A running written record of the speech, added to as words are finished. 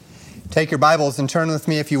Take your Bibles and turn with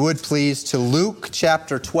me, if you would please, to Luke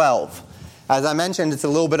chapter 12. As I mentioned, it's a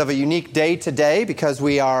little bit of a unique day today because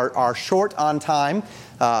we are short on time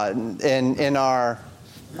in our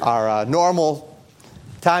normal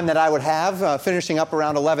time that I would have, finishing up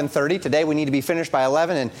around 11:30. Today we need to be finished by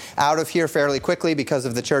 11 and out of here fairly quickly because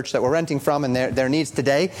of the church that we're renting from and their needs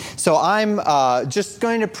today. So I'm just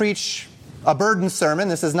going to preach a burden sermon.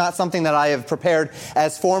 This is not something that I have prepared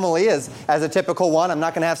as formally as a typical one. I'm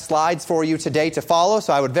not going to have slides for you today to follow,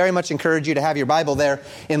 so I would very much encourage you to have your Bible there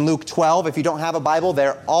in Luke 12. If you don't have a Bible,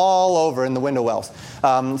 they're all over in the window wells.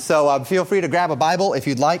 So feel free to grab a Bible if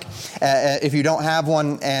you'd like. If you don't have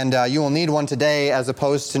one, and you will need one today as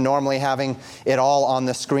opposed to normally having it all on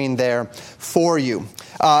the screen there for you.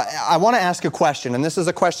 I want to ask a question, and this is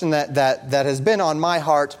a question that has been on my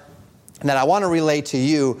heart that I want to relay to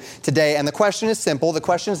you today. And the question is simple. The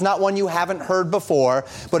question is not one you haven't heard before,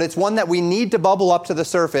 but it's one that we need to bubble up to the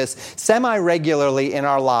surface semi-regularly in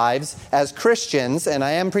our lives as Christians. And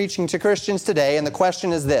I am preaching to Christians today. And the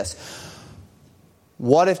question is this: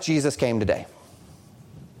 what if Jesus came today?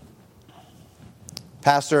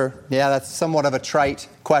 Pastor, yeah, that's somewhat of a trite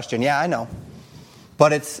question. Yeah, I know.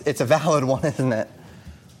 But it's a valid one, isn't it?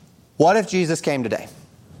 What if Jesus came today?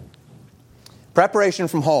 Preparation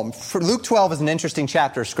from home. Luke 12 is an interesting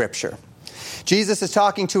chapter of Scripture. Jesus is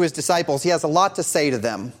talking to his disciples. He has a lot to say to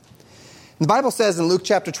them. The Bible says in Luke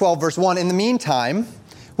chapter 12, verse 1, "In the meantime,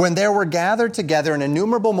 when there were gathered together an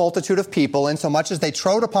innumerable multitude of people, insomuch as they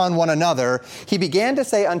trode upon one another, he began to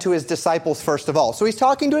say unto his disciples first of all." So he's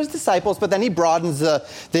talking to his disciples, but then he broadens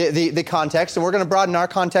the context, and we're going to broaden our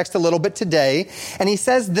context a little bit today. And he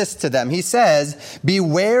says this to them. He says,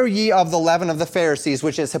 "Beware ye of the leaven of the Pharisees,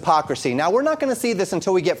 which is hypocrisy." Now, we're not going to see this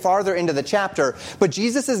until we get farther into the chapter, but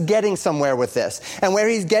Jesus is getting somewhere with this. And where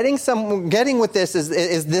he's getting with this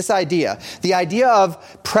is this idea. The idea of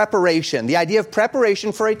preparation. The idea of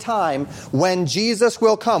preparation for a time when Jesus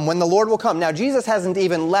will come, when the Lord will come. Now, Jesus hasn't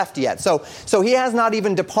even left yet. So he has not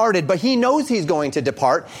even departed, but he knows he's going to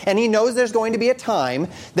depart, and he knows there's going to be a time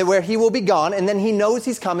where he will be gone, and then he knows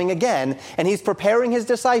he's coming again, and he's preparing his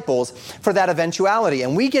disciples for that eventuality.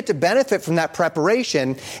 And we get to benefit from that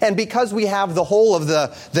preparation, and because we have the whole of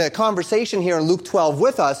the conversation here in Luke 12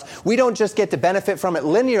 with us, we don't just get to benefit from it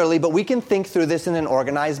linearly, but we can think through this in an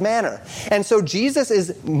organized manner. And so Jesus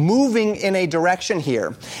is moving in a direction here.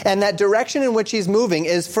 And that direction in which he's moving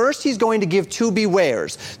is, first, he's going to give two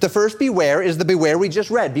bewares. The first beware is the beware we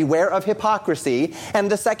just read, beware of hypocrisy.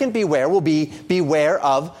 And the second beware will be beware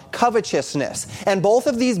of covetousness. And both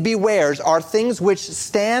of these bewares are things which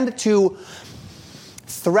stand to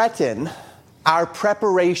threaten our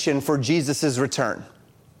preparation for Jesus' return.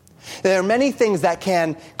 There are many things that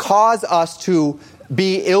can cause us to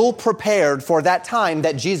be ill-prepared for that time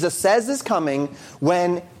that Jesus says is coming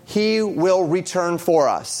when he will return for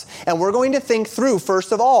us. And we're going to think through,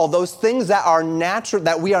 first of all, those things that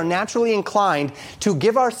we are naturally inclined to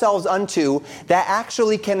give ourselves unto that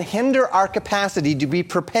actually can hinder our capacity to be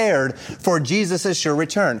prepared for Jesus' sure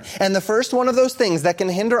return. And the first one of those things that can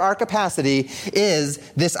hinder our capacity is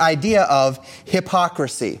this idea of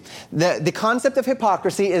hypocrisy. The concept of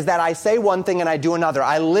hypocrisy is that I say one thing and I do another.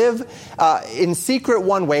 I live in secret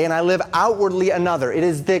one way and I live outwardly another. It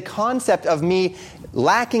is the concept of me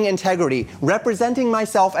lacking integrity, representing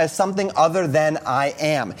myself as something other than I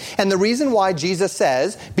am. And the reason why Jesus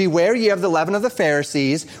says, "Beware ye of the leaven of the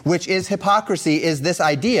Pharisees, which is hypocrisy," is this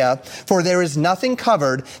idea, "For there is nothing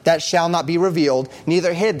covered that shall not be revealed,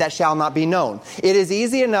 neither hid that shall not be known." It is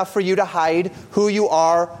easy enough for you to hide who you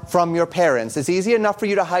are from your parents. It's easy enough for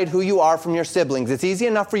you to hide who you are from your siblings. It's easy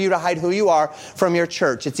enough for you to hide who you are from your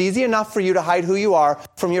church. It's easy enough for you to hide who you are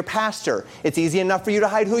from your pastor. It's easy enough for you to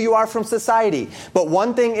hide who you are from society. But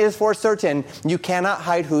one thing is for certain, you cannot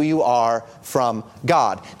hide who you are from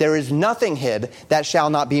God. There is nothing hid that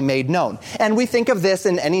shall not be made known. And we think of this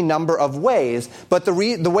in any number of ways, but the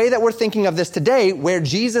way that we're thinking of this today, where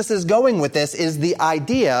Jesus is going with this, is the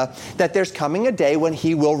idea that there's coming a day when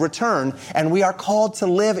he will return, and we are called to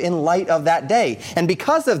live in light of that day. And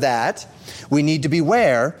because of that, we need to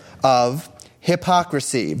beware of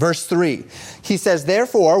hypocrisy. Verse 3, he says,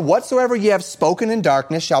 "Therefore, whatsoever ye have spoken in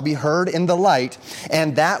darkness shall be heard in the light,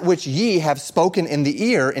 and that which ye have spoken in the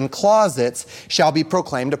ear in closets shall be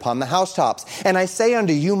proclaimed upon the housetops. And I say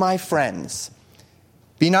unto you, my friends,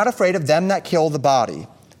 be not afraid of them that kill the body,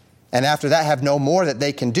 and after that have no more that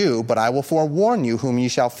they can do, but I will forewarn you whom ye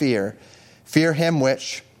shall fear. Fear him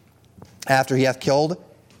which, after he hath killed,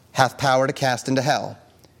 hath power to cast into hell.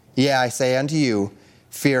 Yea, I say unto you,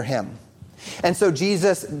 fear him." And so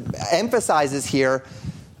Jesus emphasizes here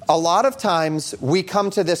a lot of times we come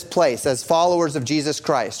to this place as followers of Jesus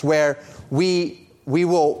Christ where we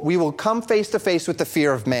will come face to face with the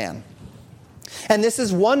fear of man. And this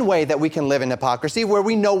is one way that we can live in hypocrisy, where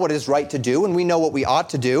we know what is right to do and we know what we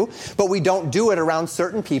ought to do, but we don't do it around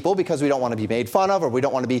certain people because we don't want to be made fun of, or we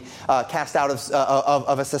don't want to be cast out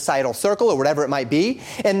of a societal circle, or whatever it might be.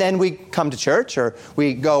 And then we come to church or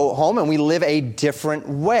we go home and we live a different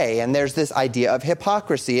way. And there's this idea of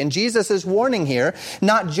hypocrisy. And Jesus is warning here,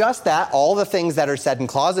 not just that all the things that are said in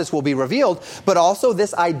closets will be revealed, but also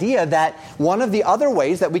this idea that one of the other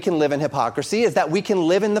ways that we can live in hypocrisy is that we can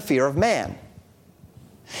live in the fear of man.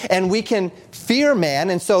 And we can fear man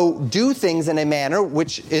and so do things in a manner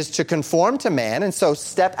which is to conform to man, and so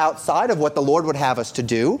step outside of what the Lord would have us to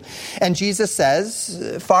do. And Jesus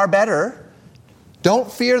says, far better, don't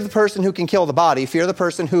fear the person who can kill the body, fear the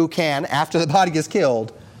person who can, after the body is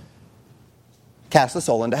killed, cast the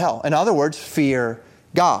soul into hell. In other words, fear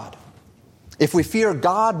God. If we fear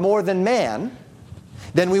God more than man,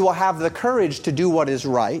 then we will have the courage to do what is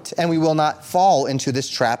right, and we will not fall into this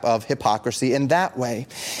trap of hypocrisy in that way.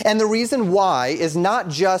 And the reason why is not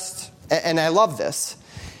just, and I love this,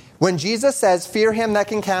 when Jesus says, fear him that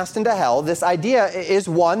can cast into hell, this idea is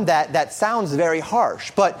one that sounds very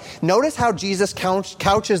harsh. But notice how Jesus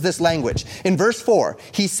couches this language. In verse 4,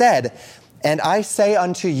 he said, and I say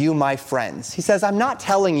unto you, my friends. He says, I'm not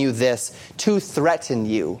telling you this to threaten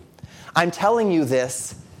you. I'm telling you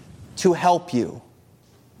this to help you.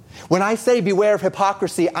 When I say beware of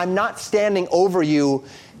hypocrisy, I'm not standing over you,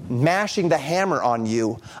 mashing the hammer on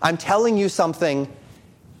you. I'm telling you something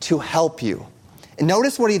to help you. And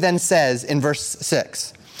notice what he then says in verse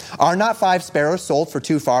 6. Are not 5 sparrows sold for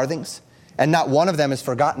 2 farthings? And not one of them is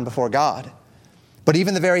forgotten before God. But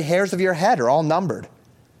even the very hairs of your head are all numbered.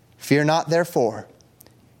 Fear not, therefore.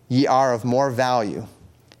 Ye are of more value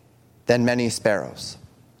than many sparrows.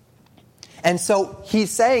 And so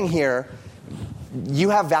he's saying here, you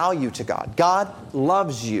have value to God. God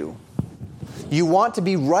loves you. You want to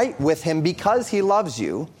be right with him because he loves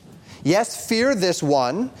you. Yes, fear this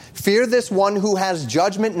one who has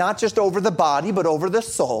judgment not just over the body, but over the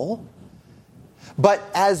soul. But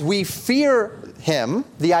as we fear him,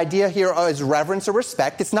 the idea here is reverence or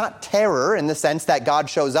respect. It's not terror in the sense that God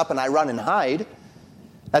shows up and I run and hide.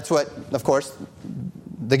 That's what, of course,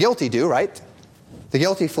 the guilty do, right? The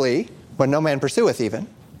guilty flee when no man pursueth even.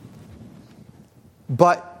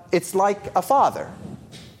 But it's like a father,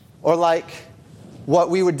 or like what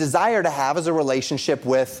we would desire to have as a relationship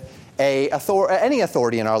with any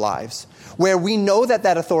authority in our lives, where we know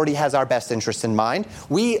that authority has our best interest in mind.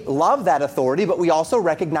 We love that authority, but we also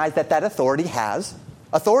recognize that authority has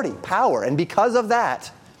authority, power. And because of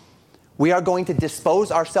that, we are going to dispose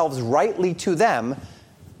ourselves rightly to them,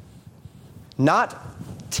 not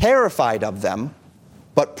terrified of them,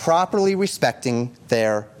 but properly respecting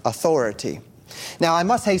their authority. Now, I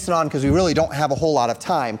must hasten on because we really don't have a whole lot of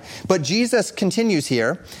time. But Jesus continues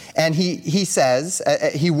here, and he says,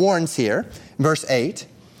 he warns here, verse 8,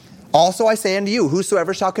 also I say unto you,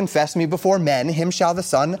 whosoever shall confess me before men, him shall the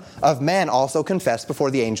Son of Man also confess before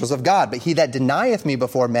the angels of God. But he that denieth me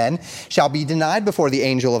before men shall be denied before the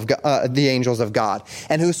angels of God.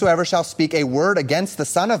 And whosoever shall speak a word against the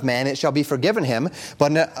Son of Man, it shall be forgiven him.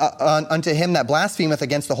 But unto him that blasphemeth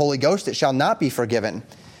against the Holy Ghost, it shall not be forgiven.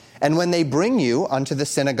 And when they bring you unto the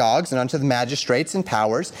synagogues and unto the magistrates and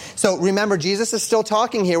powers. So remember, Jesus is still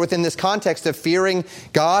talking here within this context of fearing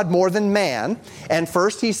God more than man. And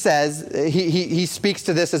first he says, he speaks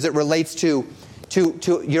to this as it relates to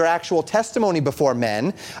your actual testimony before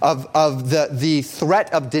men, of the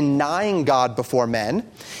threat of denying God before men.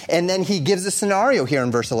 And then he gives a scenario here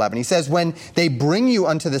in verse 11. He says, when they bring you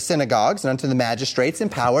unto the synagogues and unto the magistrates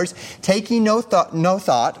and powers, take ye no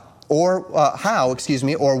thought, or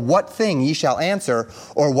what thing ye shall answer,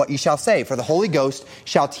 or what ye shall say. For the Holy Ghost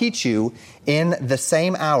shall teach you in the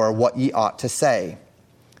same hour what ye ought to say.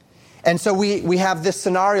 And so we have this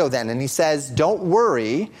scenario then, and he says, don't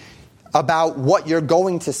worry about what you're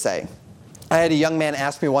going to say. I had a young man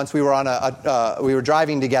ask me once, we were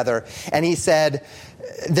driving together, and he said,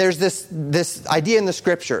 there's this idea in the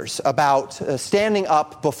scriptures about standing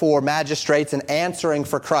up before magistrates and answering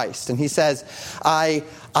for Christ. And he says, I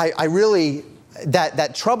really,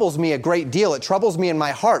 that troubles me a great deal. It troubles me in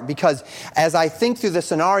my heart because as I think through the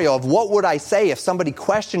scenario of what would I say if somebody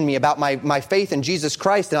questioned me about my faith in Jesus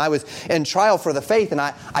Christ and I was in trial for the faith and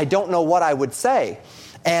I don't know what I would say.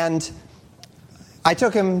 And I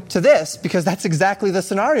took him to this because that's exactly the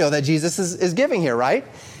scenario that Jesus is giving here, right?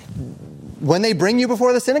 when they bring you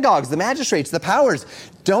before the synagogues, the magistrates, the powers,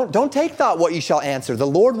 don't take thought what you shall answer. The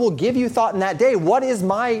Lord will give you thought in that day. What is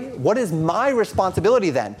my responsibility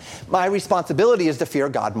then? My responsibility is to fear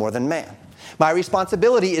God more than man. My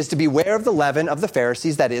responsibility is to beware of the leaven of the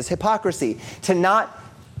Pharisees, that is hypocrisy, to not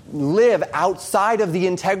live outside of the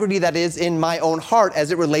integrity that is in my own heart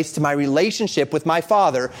as it relates to my relationship with my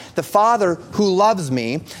Father, the Father who loves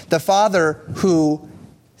me, the Father who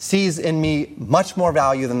sees in me much more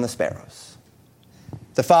value than the sparrows,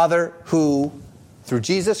 the Father who, through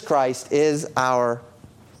Jesus Christ, is our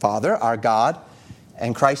Father, our God,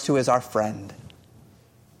 and Christ who is our friend.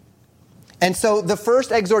 And so the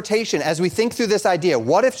first exhortation as we think through this idea,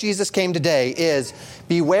 what if Jesus came today, is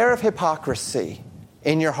beware of hypocrisy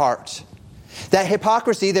in your heart. That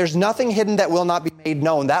hypocrisy, there's nothing hidden that will not be made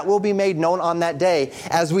known. That will be made known on that day.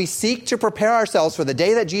 As we seek to prepare ourselves for the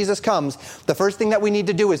day that Jesus comes, the first thing that we need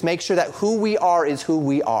to do is make sure that who we are is who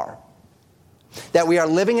we are. That we are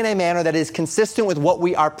living in a manner that is consistent with what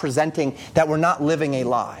we are presenting, that we're not living a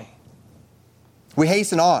lie. We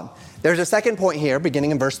hasten on. There's a second point here,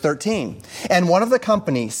 beginning in verse 13. And one of the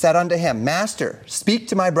company said unto him, Master, speak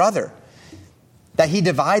to my brother, that he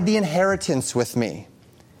divide the inheritance with me.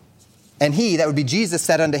 And he, that would be Jesus,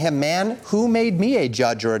 said unto him, Man, who made me a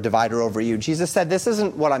judge or a divider over you? Jesus said, this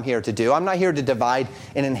isn't what I'm here to do. I'm not here to divide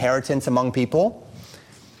an inheritance among people.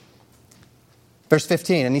 Verse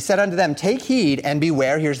 15, and he said unto them, Take heed and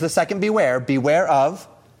beware. Here's the second beware. Beware of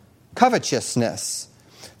covetousness.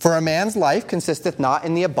 For a man's life consisteth not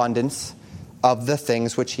in the abundance of the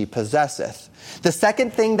things which he possesseth. The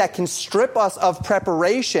second thing that can strip us of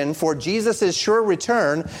preparation for Jesus' sure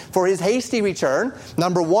return, for his hasty return,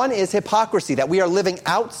 number one is hypocrisy, that we are living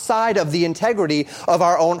outside of the integrity of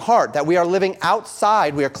our own heart, that we are living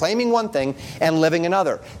outside, we are claiming one thing and living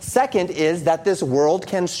another. Second is that this world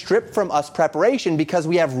can strip from us preparation because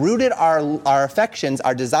we have rooted our affections,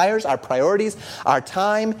 our desires, our priorities, our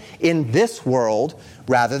time in this world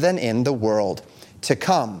rather than in the world to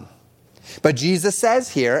come. But Jesus says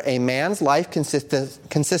here, a man's life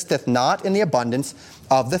consisteth not in the abundance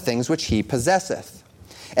of the things which he possesseth.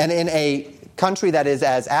 And in a country that is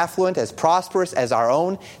as affluent, as prosperous as our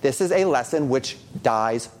own, this is a lesson which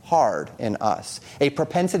dies hard in us. A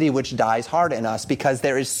propensity which dies hard in us because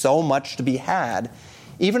there is so much to be had.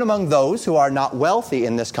 Even among those who are not wealthy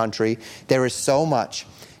in this country, there is so much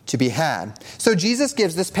to be had. So Jesus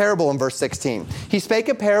gives this parable in verse 16. He spake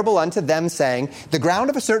a parable unto them, saying, The ground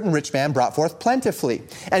of a certain rich man brought forth plentifully.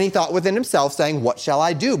 And he thought within himself, saying, What shall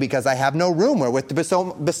I do? Because I have no room wherewith to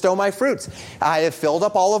bestow my fruits. I have filled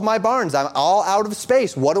up all of my barns. I'm all out of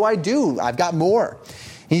space. What do I do? I've got more.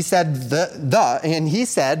 He said, and he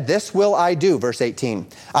said, This will I do, verse 18.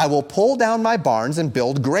 I will pull down my barns and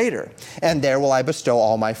build greater, and there will I bestow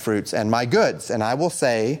all my fruits and my goods. And I will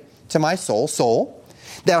say to my soul, Soul,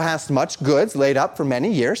 thou hast much goods laid up for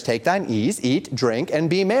many years. Take thine ease, eat, drink, and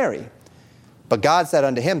be merry. But God said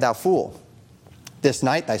unto him, Thou fool, this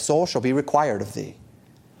night thy soul shall be required of thee.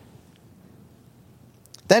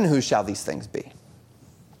 Then whose shall these things be,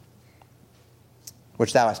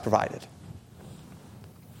 which thou hast provided?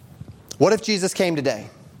 What if Jesus came today?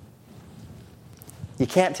 You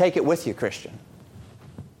can't take it with you, Christian.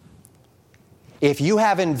 If you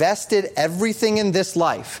have invested everything in this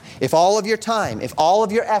life, if all of your time, if all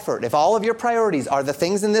of your effort, if all of your priorities are the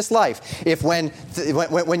things in this life, if when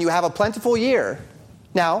you have a plentiful year,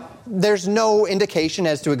 now, there's no indication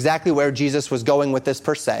as to exactly where Jesus was going with this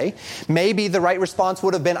per se. Maybe the right response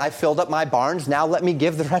would have been, I filled up my barns, now let me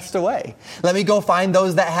give the rest away. Let me go find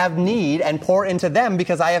those that have need and pour into them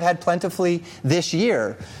because I have had plentifully this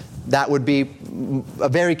year. That would be a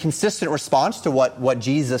very consistent response to what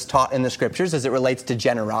Jesus taught in the Scriptures as it relates to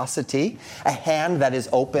generosity, a hand that is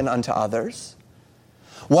open unto others.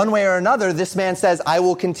 One way or another, this man says, I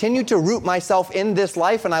will continue to root myself in this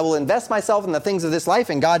life and I will invest myself in the things of this life.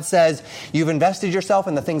 And God says, you've invested yourself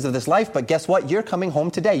in the things of this life, but guess what? You're coming home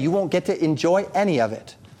today. You won't get to enjoy any of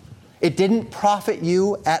it. It didn't profit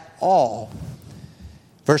you at all.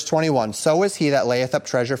 Verse 21, so is he that layeth up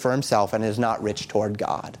treasure for himself and is not rich toward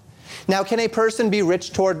God. Now, can a person be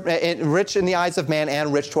rich in the eyes of man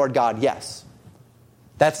and rich toward God? Yes.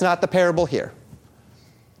 That's not the parable here.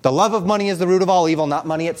 The love of money is the root of all evil, not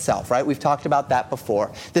money itself, right? We've talked about that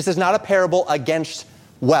before. This is not a parable against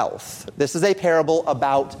wealth. This is a parable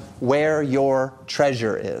about where your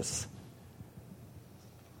treasure is.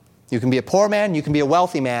 You can be a poor man, you can be a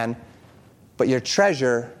wealthy man, but your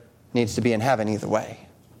treasure needs to be in heaven either way.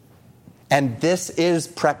 And this is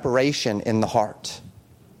preparation in the heart.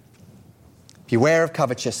 Beware of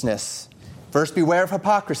covetousness. First, beware of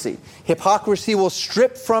hypocrisy. Hypocrisy will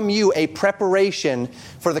strip from you a preparation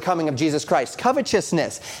for the coming of Jesus Christ.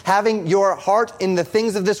 Covetousness, having your heart in the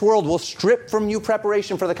things of this world, will strip from you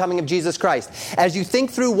preparation for the coming of Jesus Christ. As you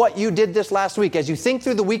think through what you did this last week, as you think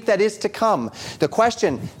through the week that is to come, the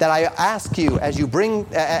question that I ask you as you bring,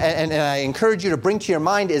 and I encourage you to bring to your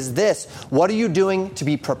mind is this: what are you doing to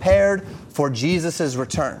be prepared for Jesus'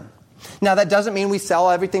 return? Now, that doesn't mean we sell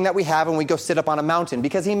everything that we have and we go sit up on a mountain,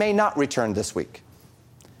 because he may not return this week.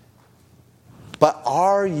 But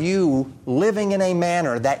are you living in a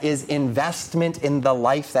manner that is investment in the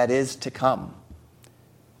life that is to come?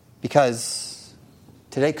 Because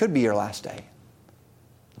today could be your last day.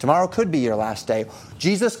 Tomorrow could be your last day.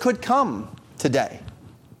 Jesus could come today.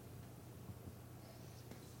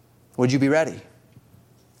 Would you be ready?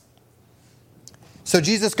 So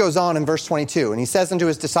Jesus goes on in verse 22, and he says unto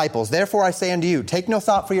his disciples, "Therefore I say unto you, take no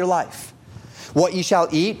thought for your life, what ye shall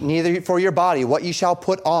eat, neither for your body, what ye shall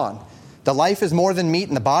put on. The life is more than meat,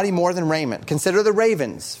 and the body more than raiment. Consider the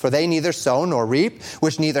ravens, for they neither sow nor reap,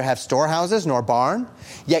 which neither have storehouses nor barn.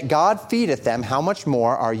 Yet God feedeth them. How much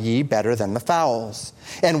more are ye better than the fowls?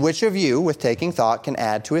 And which of you, with taking thought, can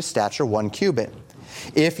add to his stature 1 cubit?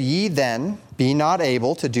 If ye then be not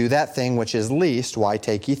able to do that thing which is least, why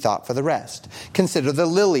take ye thought for the rest? Consider the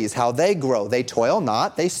lilies, how they grow. They toil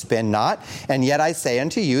not, they spin not. And yet I say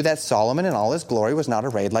unto you that Solomon in all his glory was not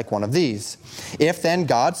arrayed like one of these. If then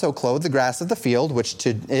God so clothe the grass of the field, which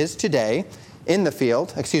is today in the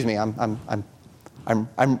field,"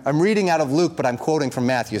 I'm reading out of Luke, but I'm quoting from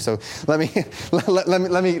Matthew. So let me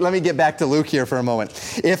get back to Luke here for a moment.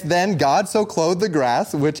 "If then God so clothe the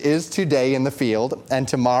grass, which is today in the field, and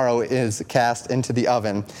tomorrow is cast into the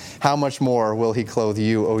oven, how much more will he clothe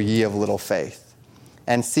you, O ye of little faith?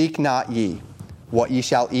 And seek not ye what ye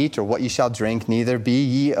shall eat or what ye shall drink, neither be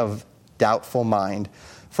ye of doubtful mind.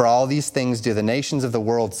 For all these things do the nations of the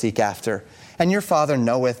world seek after, and your Father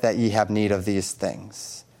knoweth that ye have need of these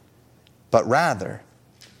things. But rather,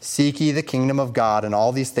 seek ye the kingdom of God, and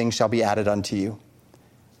all these things shall be added unto you."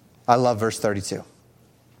 I love verse 32.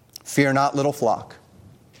 "Fear not, little flock,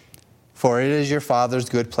 for it is your Father's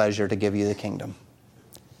good pleasure to give you the kingdom.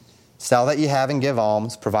 Sell that ye have and give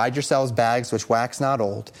alms. Provide yourselves bags which wax not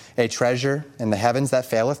old, a treasure in the heavens that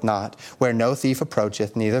faileth not, where no thief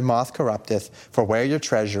approacheth, neither moth corrupteth. For where your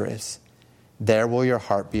treasure is, there will your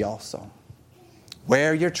heart be also."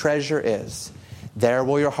 Where your treasure is, there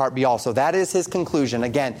will your heart be also. That is his conclusion.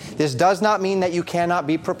 Again, this does not mean that you cannot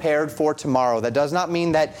be prepared for tomorrow. That does not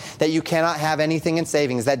mean that you cannot have anything in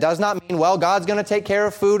savings. That does not mean, well, God's going to take care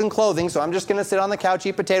of food and clothing, so I'm just going to sit on the couch,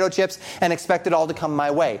 eat potato chips, and expect it all to come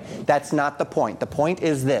my way. That's not the point. The point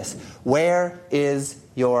is this: where is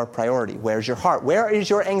your priority? Where's your heart? Where is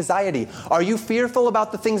your anxiety? Are you fearful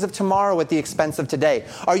about the things of tomorrow at the expense of today?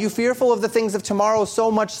 Are you fearful of the things of tomorrow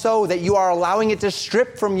so much so that you are allowing it to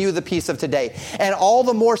strip from you the peace of today? And all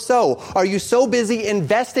the more so, are you so busy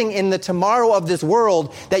investing in the tomorrow of this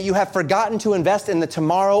world that you have forgotten to invest in the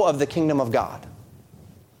tomorrow of the kingdom of God?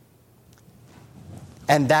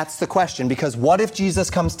 And that's the question, because what if Jesus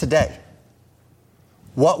comes today?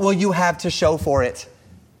 What will you have to show for it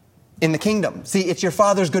in the kingdom? See, it's your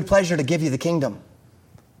Father's good pleasure to give you the kingdom.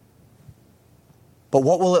 But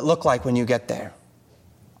what will it look like when you get there?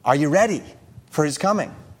 Are you ready for his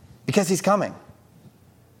coming? Because he's coming.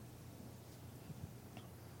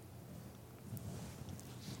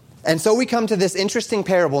 And so we come to this interesting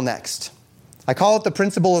parable next. I call it the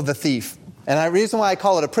principle of the thief. And the reason why I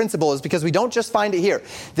call it a principle is because we don't just find it here.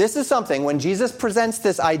 This is something, when Jesus presents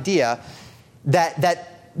this idea,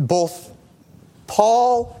 that both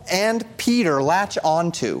Paul and Peter latch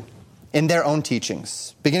onto in their own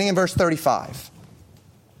teachings. Beginning in verse 35.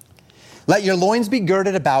 "Let your loins be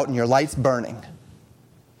girded about and your lights burning.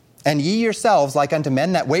 And ye yourselves like unto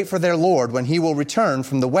men that wait for their Lord when he will return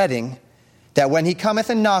from the wedding, that when he cometh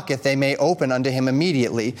and knocketh they may open unto him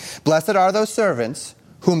immediately. Blessed are those servants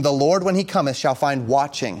whom the Lord when he cometh shall find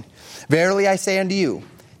watching. Verily I say unto you,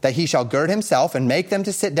 that he shall gird himself and make them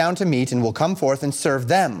to sit down to meat, and will come forth and serve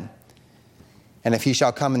them. And if he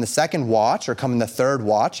shall come in the second watch, or come in the third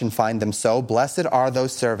watch, and find them so, blessed are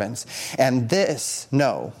those servants. And this,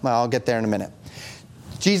 no, well, I'll get there in a minute.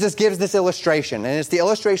 Jesus gives this illustration, and it's the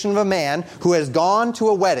illustration of a man who has gone to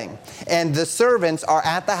a wedding, and the servants are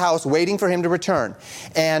at the house waiting for him to return,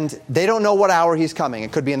 and they don't know what hour he's coming.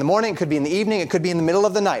 It could be in the morning, it could be in the evening, it could be in the middle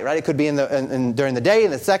of the night, right? It could be during the day,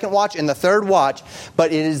 in the second watch, in the third watch,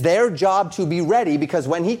 but it is their job to be ready, because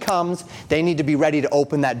when he comes, they need to be ready to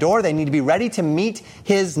open that door. They need to be ready to meet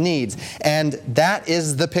his needs, and that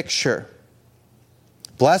is the picture.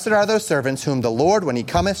 Blessed are those servants whom the Lord, when he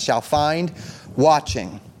cometh, shall find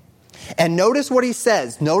watching. And notice what he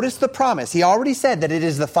says. Notice the promise. He already said that it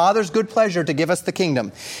is the Father's good pleasure to give us the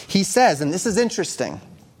kingdom. He says, and this is interesting,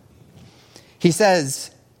 he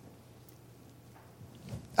says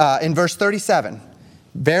in verse 37,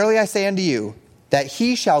 verily I say unto you, that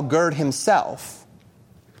he shall gird himself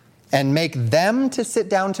and make them to sit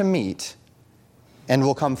down to meat, and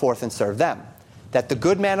will come forth and serve them. That the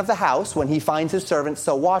good man of the house, when he finds his servants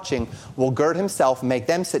so watching, will gird himself, make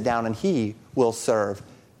them sit down, and he will serve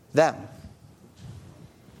them.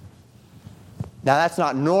 Now that's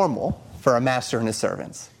not normal for a master and his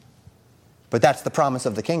servants. But that's the promise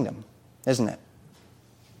of the kingdom, isn't it?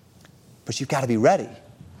 But you've got to be ready.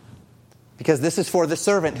 Because this is for the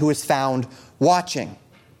servant who is found watching.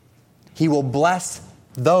 He will bless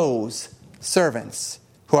those servants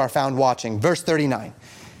who are found watching. Verse 39.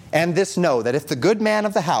 And this know, that if the good man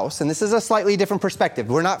of the house, and this is a slightly different perspective,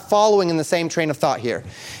 we're not following in the same train of thought here.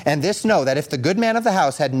 And this know, that if the good man of the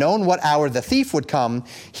house had known what hour the thief would come,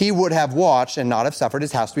 he would have watched and not have suffered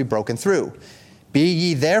his house to be broken through. Be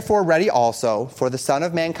ye therefore ready also, for the Son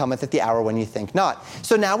of Man cometh at the hour when ye think not.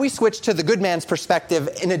 So now we switch to the good man's perspective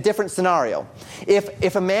in a different scenario.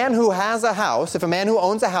 If a man who has a house, if a man who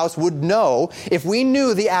owns a house would know, if we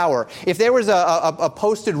knew the hour, if there was a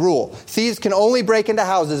posted rule, thieves can only break into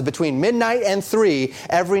houses between midnight and 3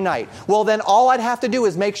 every night. Well, then all I'd have to do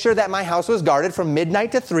is make sure that my house was guarded from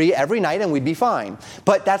midnight to 3 every night and we'd be fine.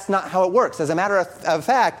 But that's not how it works. As a matter of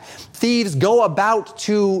fact, thieves go about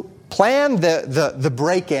to plan the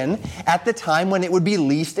break-in at the time when it would be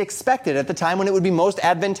least expected, at the time when it would be most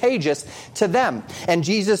advantageous to them. And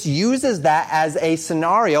Jesus uses that as a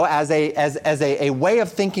scenario, as a way of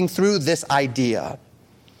thinking through this idea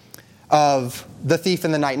of the thief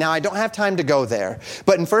in the night. Now, I don't have time to go there,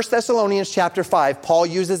 but in 1 Thessalonians chapter 5, Paul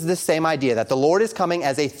uses this same idea, that the Lord is coming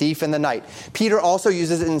as a thief in the night. Peter also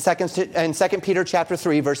uses it in 2 Peter chapter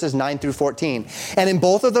 3, verses 9 through 14. And in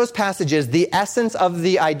both of those passages, the essence of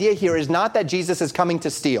the idea here is not that Jesus is coming to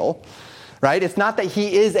steal, right? It's not that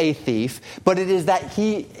he is a thief, but it is that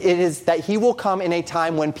he will come in a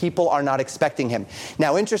time when people are not expecting him.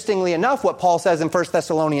 Now, interestingly enough, what Paul says in 1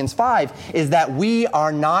 Thessalonians 5 is that we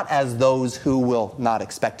are not as those who will not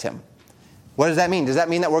expect him. What does that mean? Does that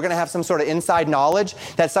mean that we're going to have some sort of inside knowledge,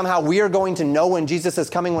 that somehow we are going to know when Jesus is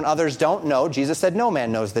coming when others don't know? Jesus said no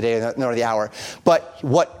man knows the day nor the hour. But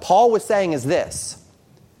what Paul was saying is this,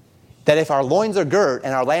 that if our loins are girt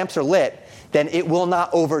and our lamps are lit, then it will not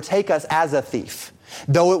overtake us as a thief.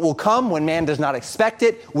 Though it will come when man does not expect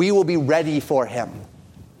it, we will be ready for him.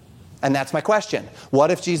 And that's my question.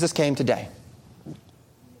 What if Jesus came today?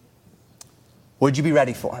 Would you be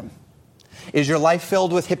ready for him? Is your life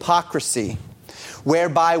filled with hypocrisy,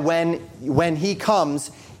 whereby when he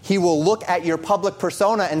comes, he will look at your public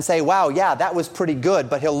persona and say, wow, yeah, that was pretty good.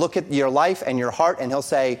 But he'll look at your life and your heart and he'll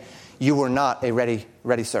say, you were not a ready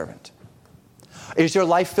servant. Is your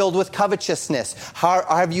life filled with covetousness?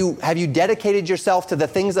 Have you dedicated yourself to the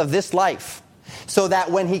things of this life so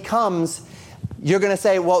that when he comes, you're going to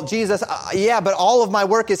say, well, Jesus, yeah, but all of my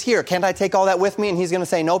work is here. Can't I take all that with me? And he's going to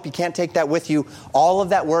say, nope, you can't take that with you. All of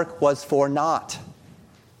that work was for naught.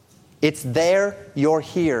 It's there, you're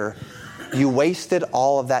here. You wasted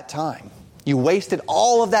all of that time. You wasted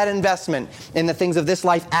all of that investment in the things of this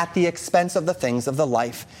life at the expense of the things of the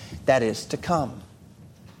life that is to come.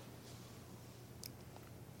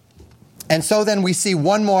 And so then we see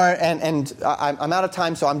one more, and I'm out of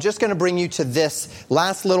time, so I'm just going to bring you to this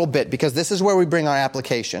last little bit, because this is where we bring our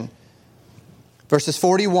application. Verses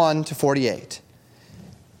 41 to 48.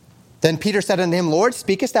 Then Peter said unto him, Lord,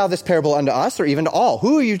 speakest thou this parable unto us, or even to all?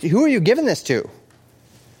 Who are you giving this to?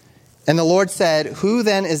 And the Lord said, who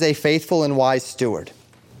then is a faithful and wise steward,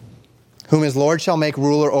 whom his Lord shall make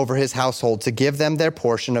ruler over his household, to give them their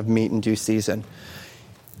portion of meat in due season?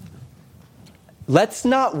 Let's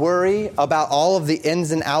not worry about all of the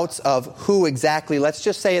ins and outs of who exactly. Let's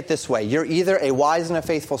just say it this way. You're either a wise and a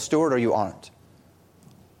faithful steward or you aren't.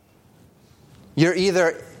 You're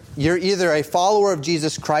either a follower of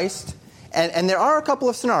Jesus Christ, and there are a couple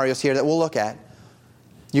of scenarios here that we'll look at.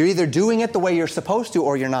 You're either doing it the way you're supposed to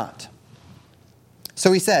or you're not.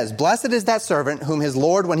 So he says, blessed is that servant whom his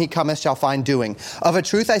Lord when he cometh shall find doing. Of a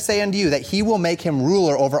truth I say unto you that he will make him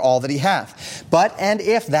ruler over all that he hath. But and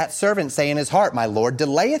if that servant say in his heart, my Lord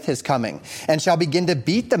delayeth his coming, and shall begin to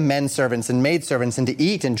beat the men servants and maidservants, and to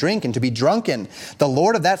eat and drink and to be drunken, the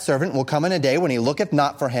Lord of that servant will come in a day when he looketh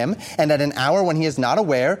not for him, and at an hour when he is not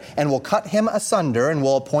aware, and will cut him asunder, and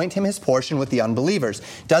will appoint him his portion with the unbelievers.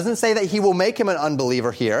 Doesn't say that he will make him an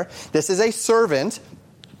unbeliever here. This is a servant.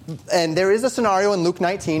 And there is a scenario in Luke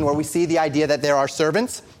 19 where we see the idea that there are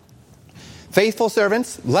servants Faithful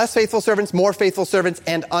servants, less faithful servants, more faithful servants,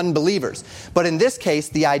 and unbelievers. But in this case,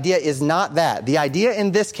 the idea is not that. The idea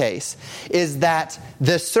in this case is that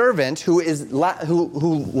the servant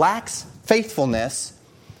who lacks faithfulness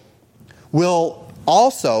will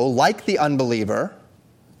also, like the unbeliever,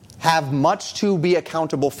 have much to be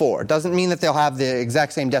accountable for. It doesn't mean that they'll have the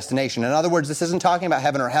exact same destination. In other words, this isn't talking about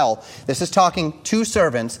heaven or hell. This is talking to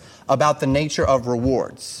servants about the nature of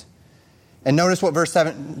rewards. And notice what verse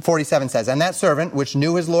 47 says. And that servant, which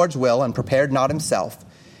knew his Lord's will and prepared not himself,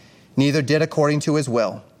 neither did according to his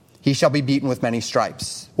will, he shall be beaten with many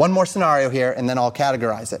stripes. One more scenario here, and then I'll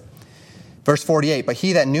categorize it. Verse 48, but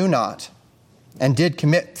he that knew not and did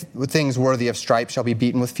commit things worthy of stripes shall be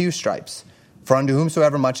beaten with few stripes. For unto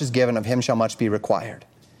whomsoever much is given, of him shall much be required.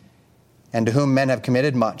 And to whom men have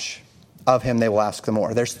committed much, of him they will ask the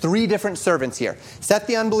more. There's three different servants here. Set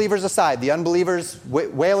the unbelievers aside. The unbelievers,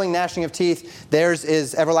 wailing, gnashing of teeth, theirs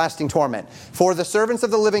is everlasting torment. For the servants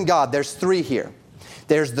of the living God, there's three here.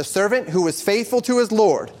 There's the servant who is faithful to his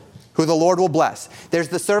Lord, who the Lord will bless. There's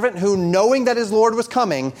the servant who, knowing that his Lord was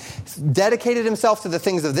coming, dedicated himself to the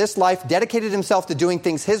things of this life, dedicated himself to doing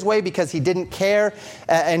things his way because he didn't care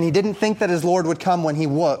and he didn't think that his Lord would come when he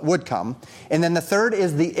would come. And then the third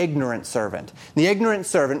is the ignorant servant. The ignorant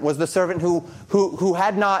servant was the servant who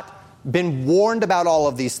had not been warned about all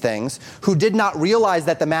of these things, who did not realize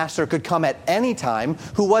that the master could come at any time,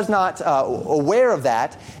 who was not aware of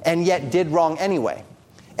that, and yet did wrong anyway.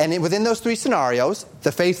 And within those three scenarios,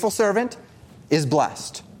 the faithful servant is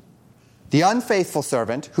blessed. The unfaithful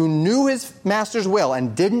servant, who knew his master's will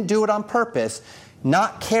and didn't do it on purpose,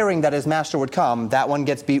 not caring that his master would come, that one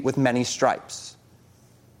gets beat with many stripes.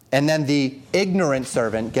 And then the ignorant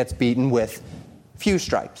servant gets beaten with few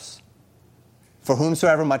stripes. For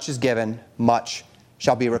whomsoever much is given, much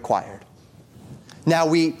shall be required. Now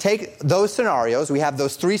we take those scenarios, we have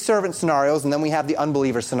those three servant scenarios, and then we have the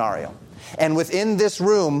unbeliever scenario. And within this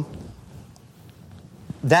room,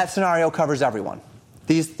 that scenario covers everyone.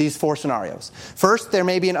 These four scenarios. First, there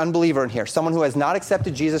may be an unbeliever in here, someone who has not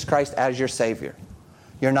accepted Jesus Christ as your Savior.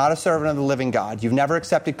 You're not a servant of the living God. You've never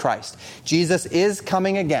accepted Christ. Jesus is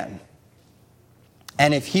coming again.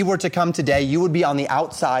 And if he were to come today, you would be on the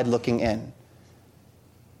outside looking in.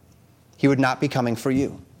 He would not be coming for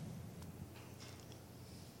you.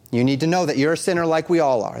 You need to know that you're a sinner like we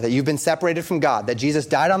all are, that you've been separated from God, that Jesus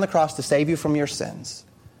died on the cross to save you from your sins.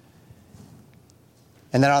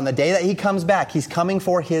 And that on the day that he comes back, he's coming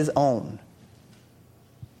for his own. And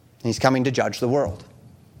he's coming to judge the world.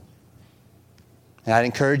 And I'd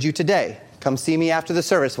encourage you today, come see me after the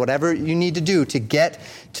service, whatever you need to do to get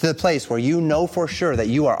to the place where you know for sure that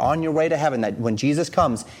you are on your way to heaven, that when Jesus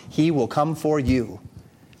comes, he will come for you.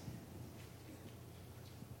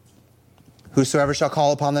 Whosoever shall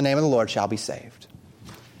call upon the name of the Lord shall be saved.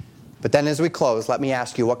 But then as we close, let me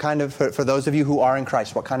ask you, for those of you who are in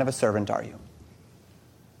Christ, what kind of a servant are you?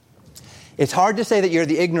 It's hard to say that you're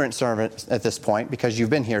the ignorant servant at this point because you've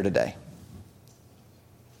been here today.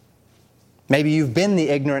 Maybe you've been the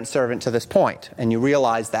ignorant servant to this point and you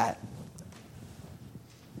realize that.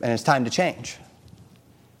 And it's time to change.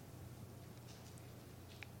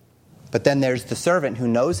 But then there's the servant who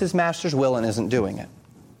knows his master's will and isn't doing it.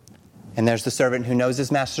 And there's the servant who knows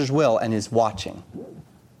his master's will and is watching.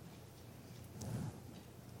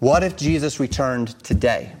 What if Jesus returned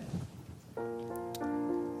today?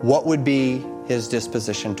 What would be his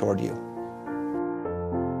disposition toward you?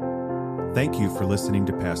 Thank you for listening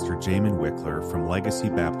to Pastor Jamin Wickler from Legacy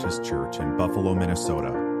Baptist Church in Buffalo,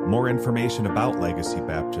 Minnesota. More information about Legacy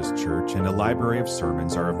Baptist Church and a library of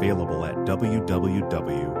sermons are available at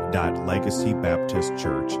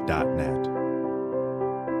www.legacybaptistchurch.net.